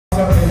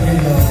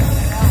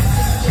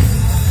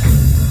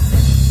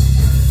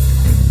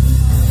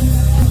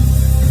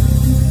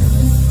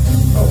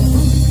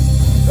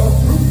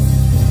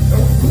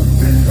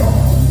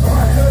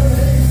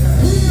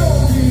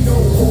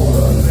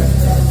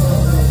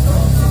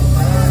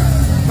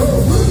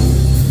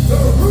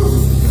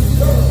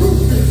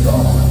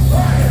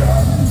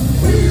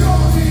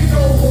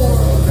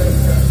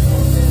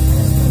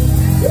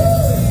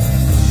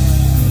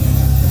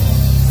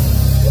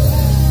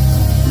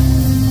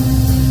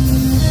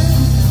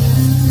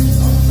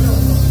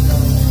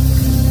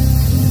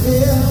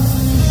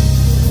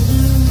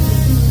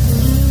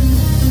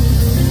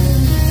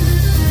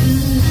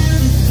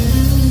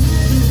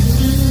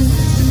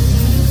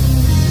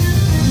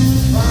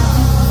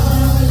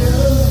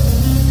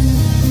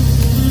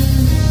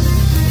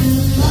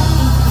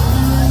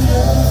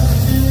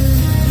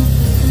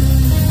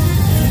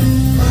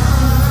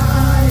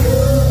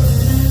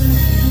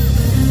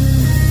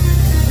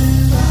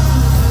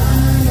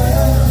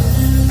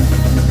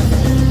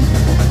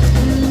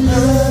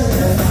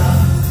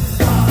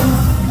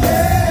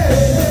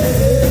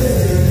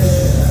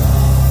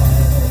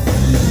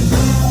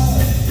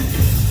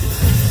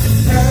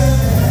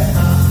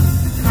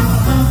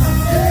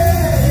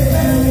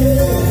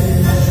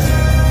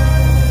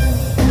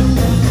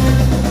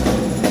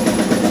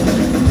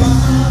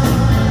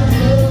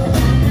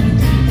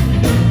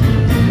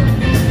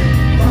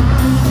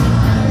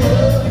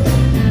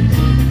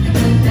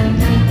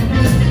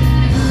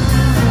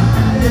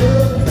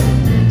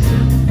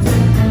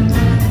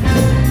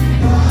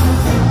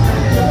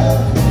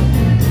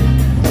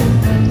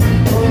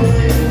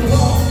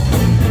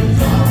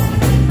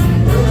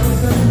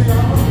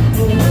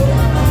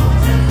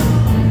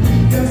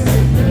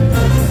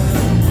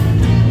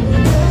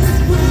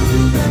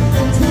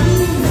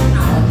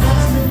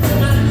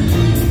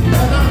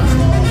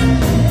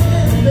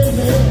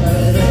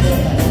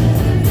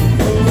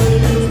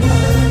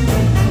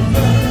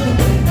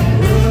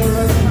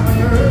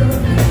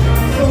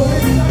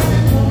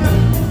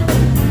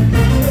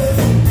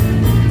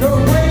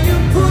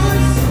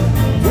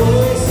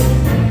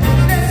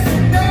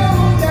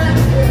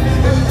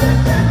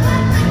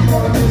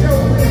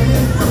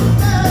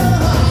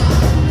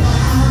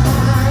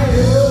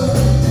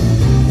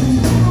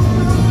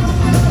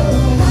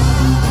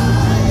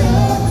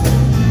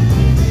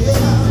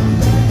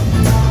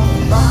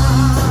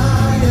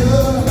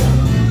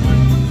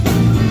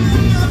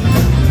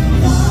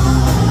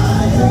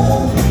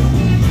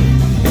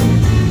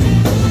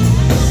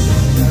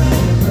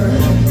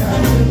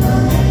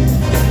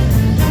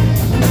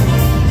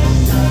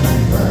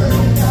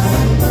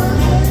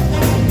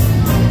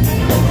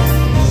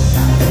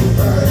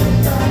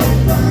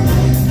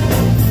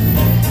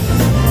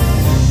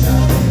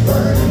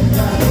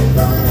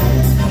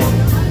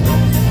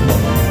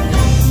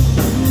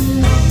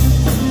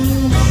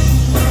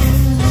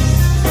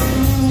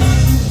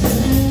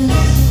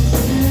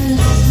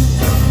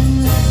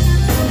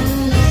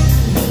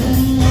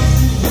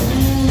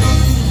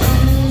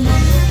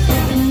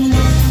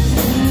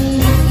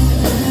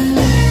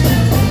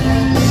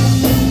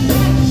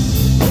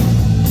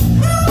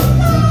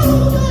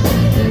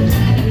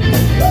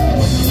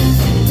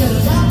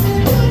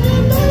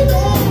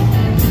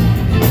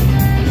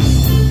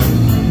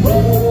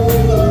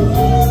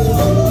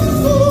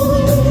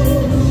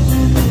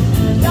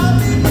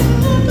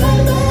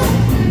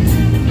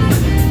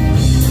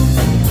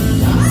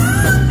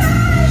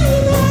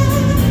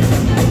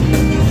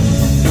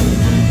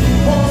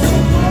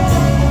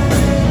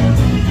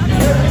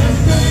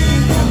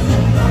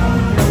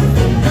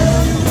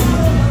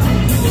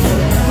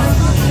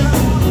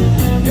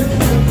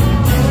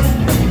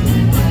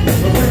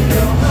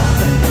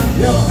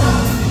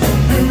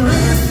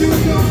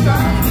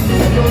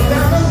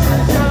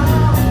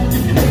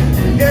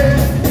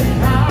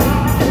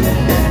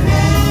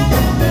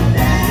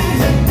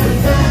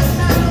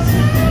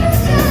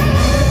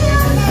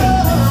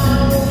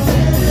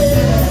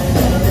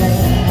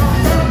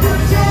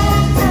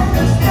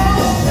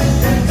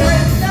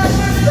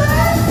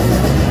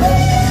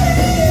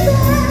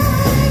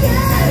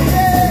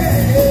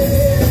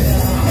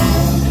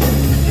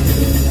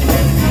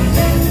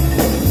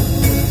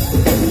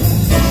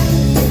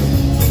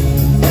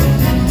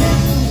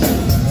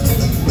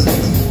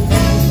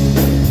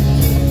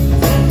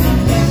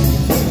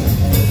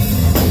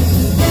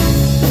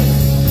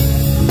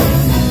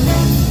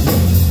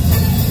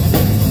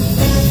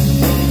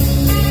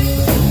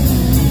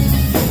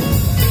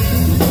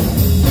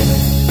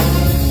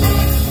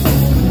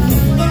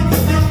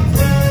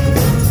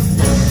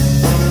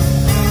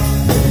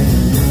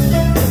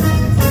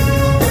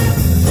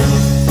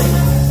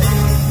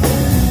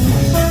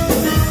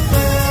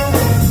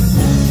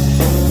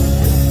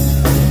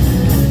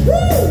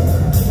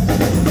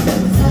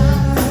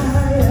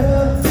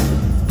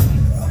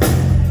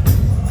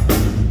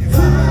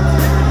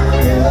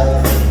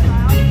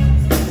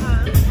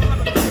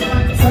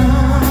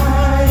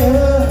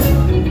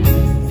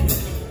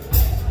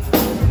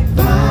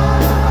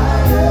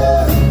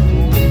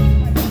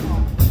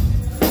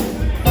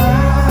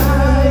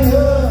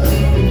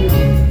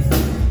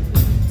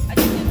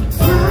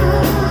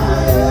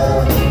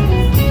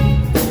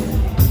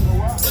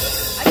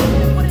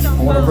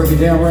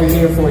down right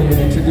here for you and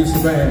introduce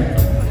the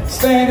band.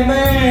 Stand the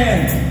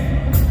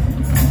man.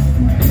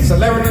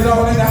 Celebrities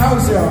all in the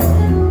house, y'all.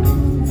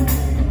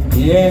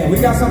 Yeah, we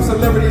got some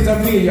celebrities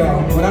up here,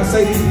 y'all. When I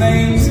say these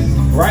names,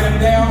 write them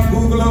down,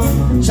 Google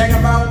them, check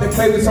them out. They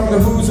play with some of the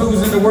who's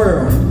in the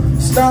world.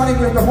 Starting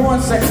with the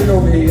horn section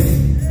over here.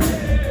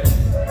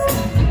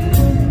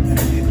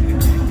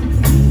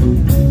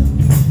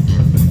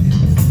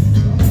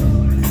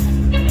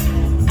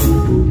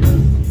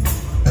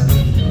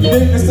 You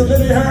did Mr.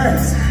 Lily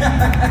Hurts.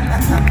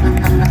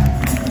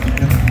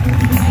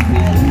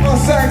 Oh,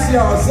 sax,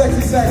 y'all.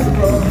 Sexy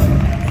saxophone.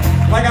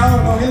 Like I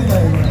don't know his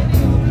name.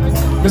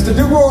 Mr.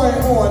 DuBois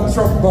on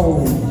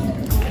trombone.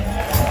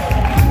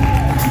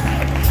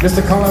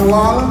 Mr. Colin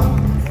Waller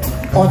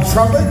on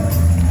trumpet.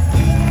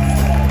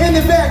 In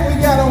the back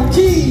we got on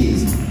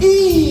keys,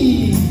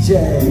 EJ.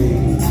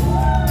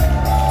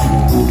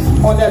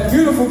 On that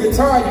beautiful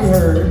guitar you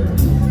heard.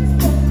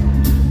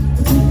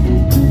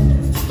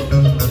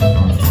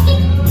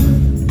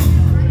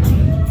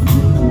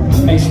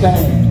 Hey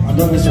Stan, I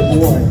know that's your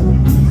boy.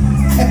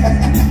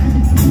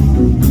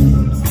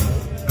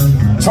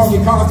 Tony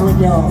Cochran,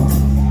 y'all.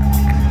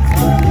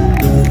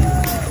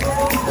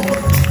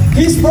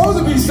 He's supposed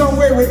to be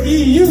somewhere with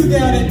EU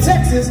down in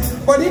Texas,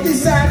 but he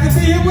decided to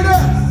be here with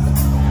us.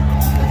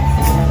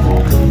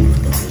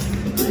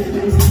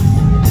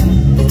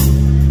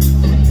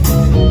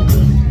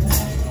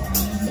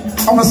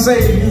 I'm gonna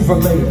save you for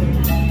later.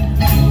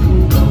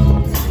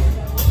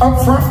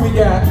 Up front we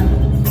got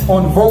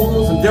on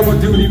vocals and double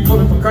duty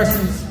pulling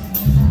percussions,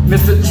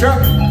 Mr.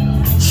 Chuck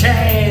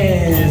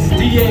Chaz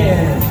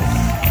Diaz.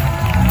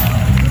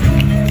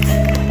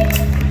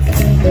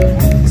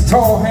 This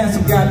tall,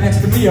 handsome guy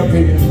next to me up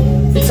here.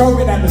 He told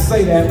me not to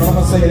say that, but I'm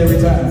gonna say it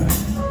every time.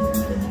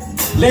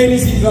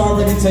 Ladies, he's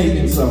already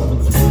taken, so.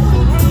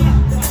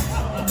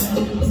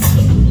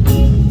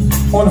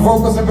 On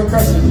vocals and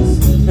percussions,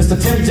 Mr.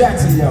 Tim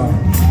Jackson, y'all.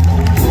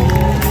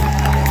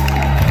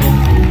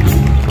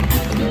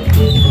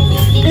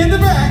 In the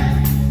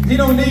back, he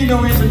don't need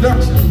no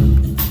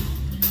introduction.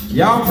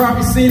 Y'all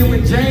probably seen him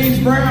with James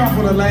Brown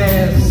for the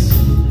last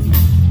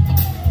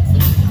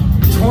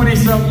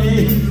 20-something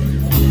years.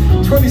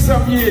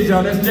 20-something years,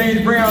 y'all. That's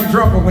James Brown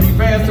drummer when he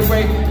passed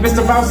away,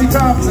 Mr. Bouncy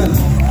Thompson.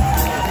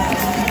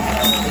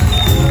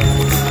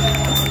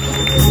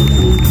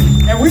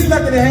 And we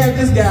lucky to have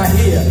this guy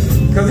here,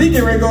 because he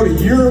can ready to go to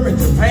Europe and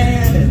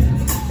Japan and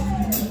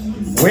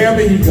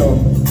wherever he go.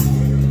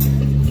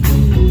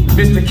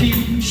 Mr.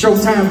 Keith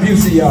Showtime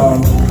Busey, y'all.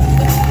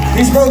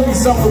 He's supposed to be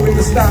somewhere with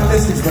the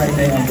stylistics right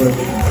now, but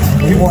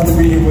he wanted to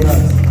be here with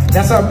us.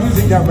 That's our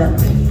music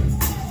director.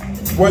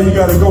 While you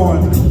got it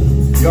going,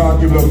 y'all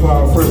give it up for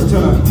our first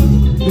time.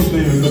 His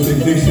name is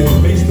Mr.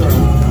 Dixon Baster.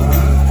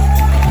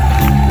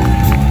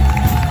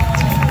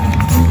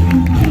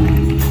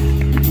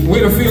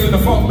 We're the Feelin the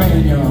Funk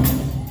Band, y'all.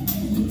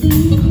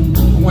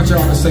 I want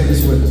y'all to say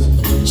this with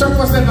us. Chuck,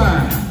 what's that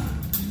line?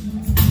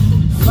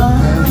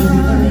 Fire.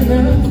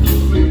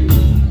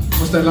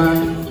 What's that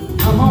line?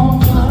 I'm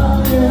on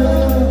fire.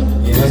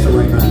 Yeah, that's the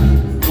right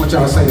line. I want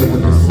y'all to say it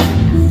with us.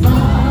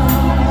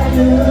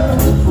 Fire.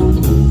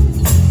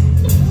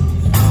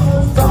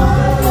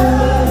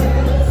 Fire.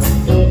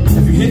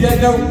 If you hit that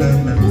note,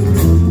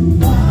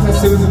 that's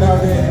Susan out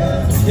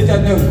there. Hit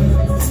that note.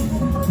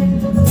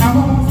 I'm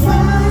on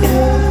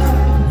fire.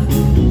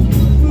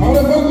 All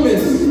the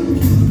vocalists.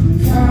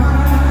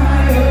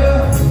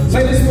 Fire.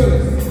 Say this with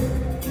us.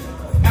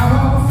 I'm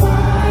on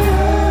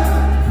fire.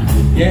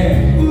 Yeah.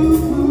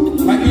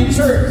 Like in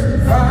church.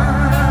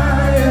 Fire.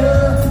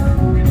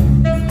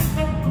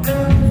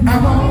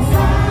 I'm on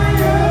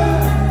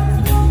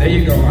fire. There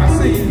you go. I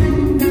see you.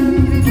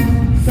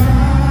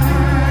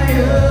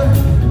 Fire.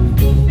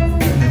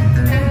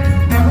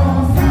 I'm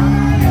on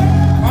fire.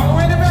 All the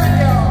way in the back,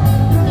 y'all.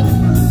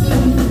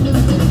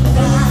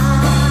 Fire.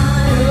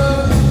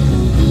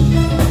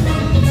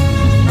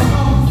 I'm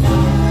on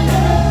fire.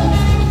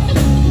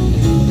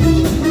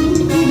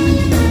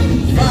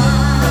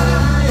 Fire.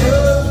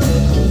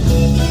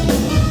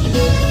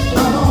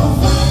 I'm on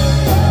fire.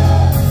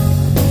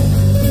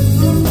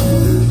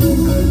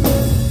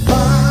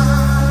 Fire.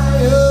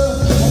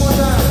 One more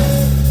time.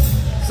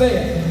 Say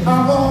it.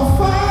 I'm on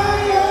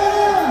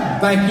fire.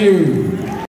 Thank you.